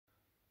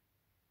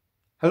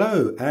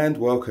Hello and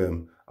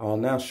welcome. I'll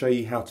now show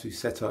you how to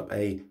set up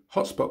a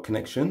hotspot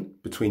connection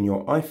between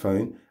your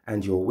iPhone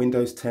and your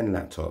Windows 10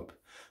 laptop.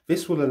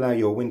 This will allow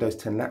your Windows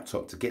 10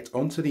 laptop to get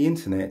onto the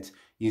internet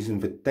using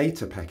the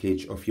data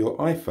package of your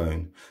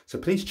iPhone. So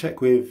please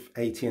check with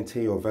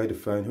AT&T or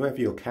Vodafone,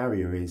 whoever your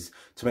carrier is,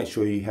 to make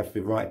sure you have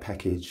the right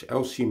package,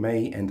 else you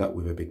may end up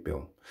with a big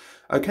bill.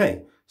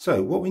 Okay,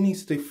 so what we need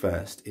to do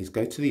first is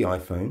go to the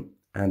iPhone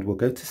and we'll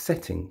go to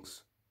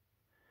Settings.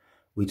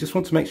 We just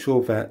want to make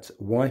sure that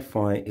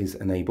Wi-Fi is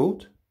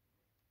enabled.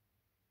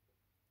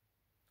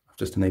 I've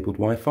just enabled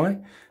Wi-Fi.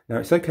 Now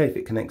it's okay if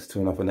it connects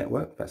to another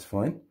network, that's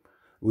fine.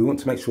 We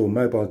want to make sure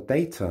mobile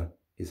data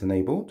is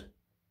enabled.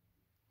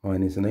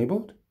 Mine is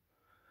enabled.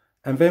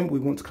 And then we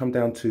want to come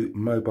down to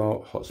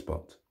mobile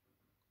hotspot.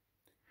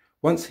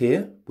 Once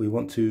here, we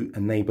want to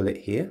enable it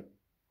here,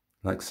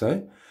 like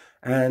so.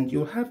 And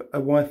you'll have a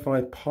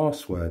Wi-Fi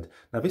password.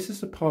 Now this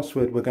is the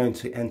password we're going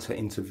to enter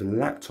into the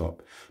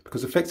laptop,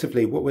 because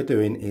effectively what we're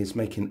doing is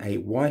making a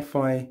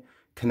Wi-Fi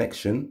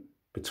connection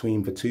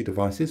between the two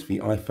devices, the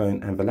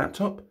iPhone and the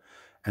laptop,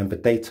 and the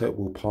data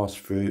will pass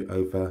through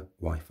over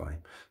Wi-Fi.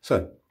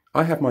 So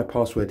I have my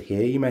password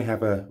here. You may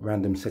have a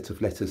random set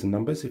of letters and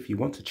numbers. If you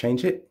want to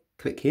change it,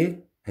 click here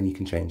and you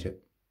can change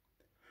it.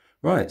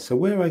 Right, so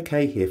we're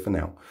okay here for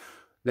now.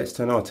 Let's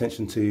turn our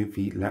attention to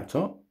the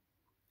laptop.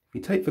 If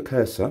you take the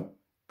cursor,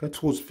 go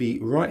towards the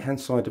right hand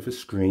side of the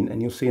screen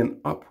and you'll see an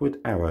upward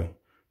arrow.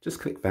 Just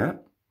click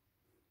that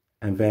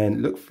and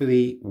then look for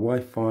the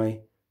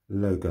Wi-Fi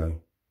logo.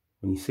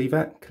 When you see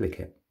that, click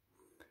it.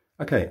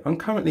 Okay, I'm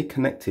currently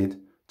connected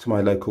to my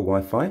local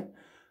Wi-Fi.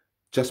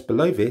 Just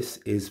below this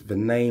is the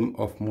name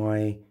of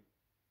my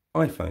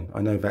iPhone. I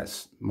know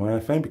that's my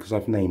iPhone because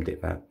I've named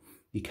it that.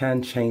 You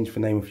can change the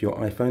name of your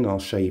iPhone. I'll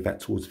show you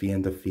that towards the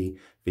end of the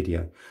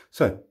video.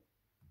 So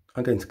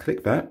I'm going to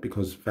click that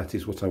because that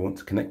is what I want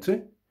to connect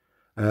to.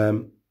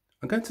 I'm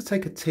going to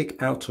take a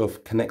tick out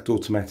of connect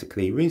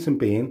automatically. Reason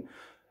being,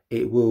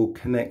 it will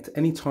connect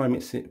anytime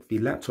the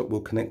laptop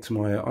will connect to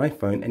my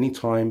iPhone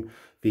anytime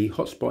the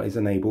hotspot is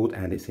enabled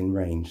and it's in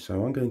range.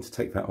 So I'm going to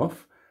take that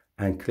off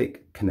and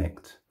click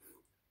connect.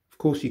 Of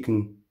course, you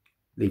can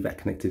leave that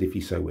connected if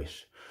you so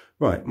wish.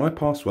 Right, my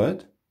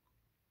password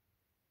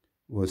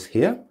was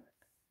here.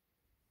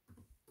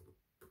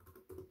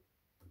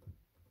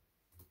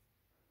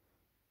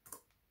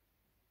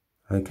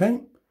 Okay,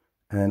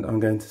 and I'm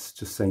going to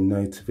just say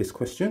no to this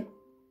question.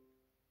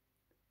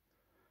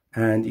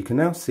 And you can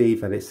now see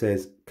that it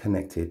says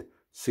connected,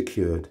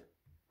 secured.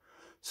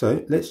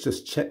 So let's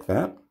just check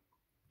that.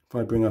 If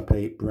I bring up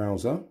a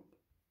browser,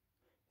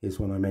 here's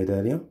one I made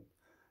earlier.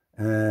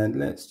 And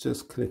let's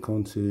just click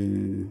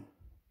onto,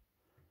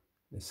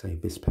 let's say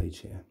this page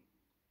here.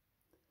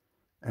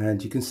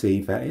 And you can see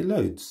that it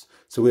loads.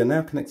 So we're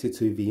now connected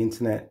to the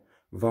internet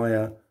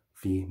via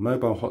the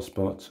mobile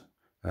hotspot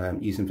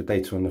using the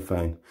data on the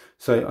phone.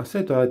 So I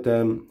said I'd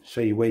show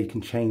you where you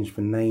can change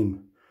the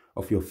name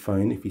of your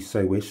phone if you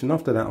so wish. And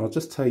after that, I'll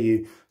just tell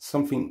you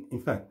something.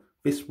 In fact,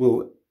 this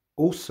will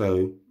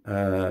also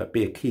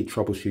be a key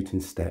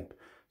troubleshooting step.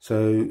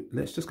 So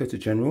let's just go to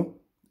General.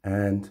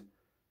 And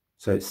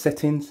so it's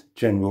Settings,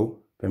 General.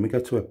 Then we go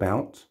to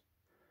About.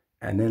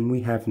 And then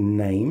we have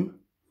Name.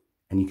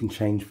 And you can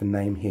change the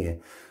name here.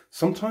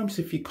 Sometimes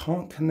if you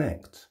can't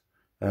connect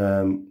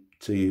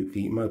to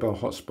the mobile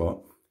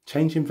hotspot,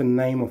 changing the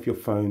name of your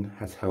phone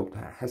has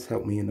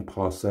helped me in the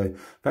past, so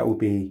that will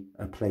be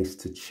a place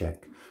to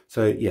check.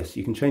 So yes,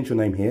 you can change your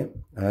name here.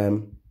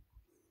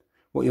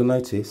 What you'll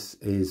notice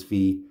is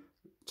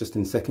just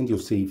in a second, you'll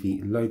see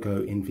the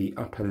logo in the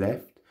upper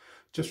left,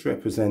 just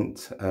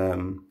represent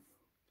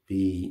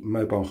the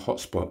mobile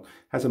hotspot. It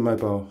has a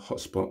mobile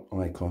hotspot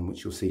icon,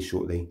 which you'll see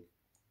shortly,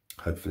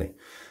 hopefully.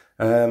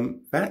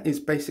 That is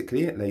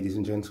basically it, ladies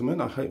and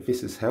gentlemen. I hope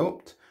this has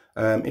helped.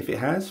 If it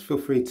has, feel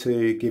free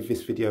to give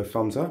this video a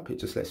thumbs up. It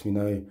just lets me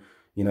know,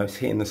 it's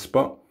hitting the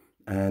spot,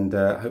 and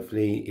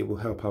hopefully it will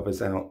help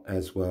others out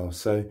as well.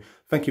 So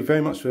thank you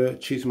very much for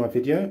choosing my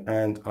video,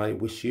 and I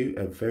wish you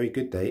a very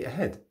good day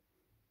ahead.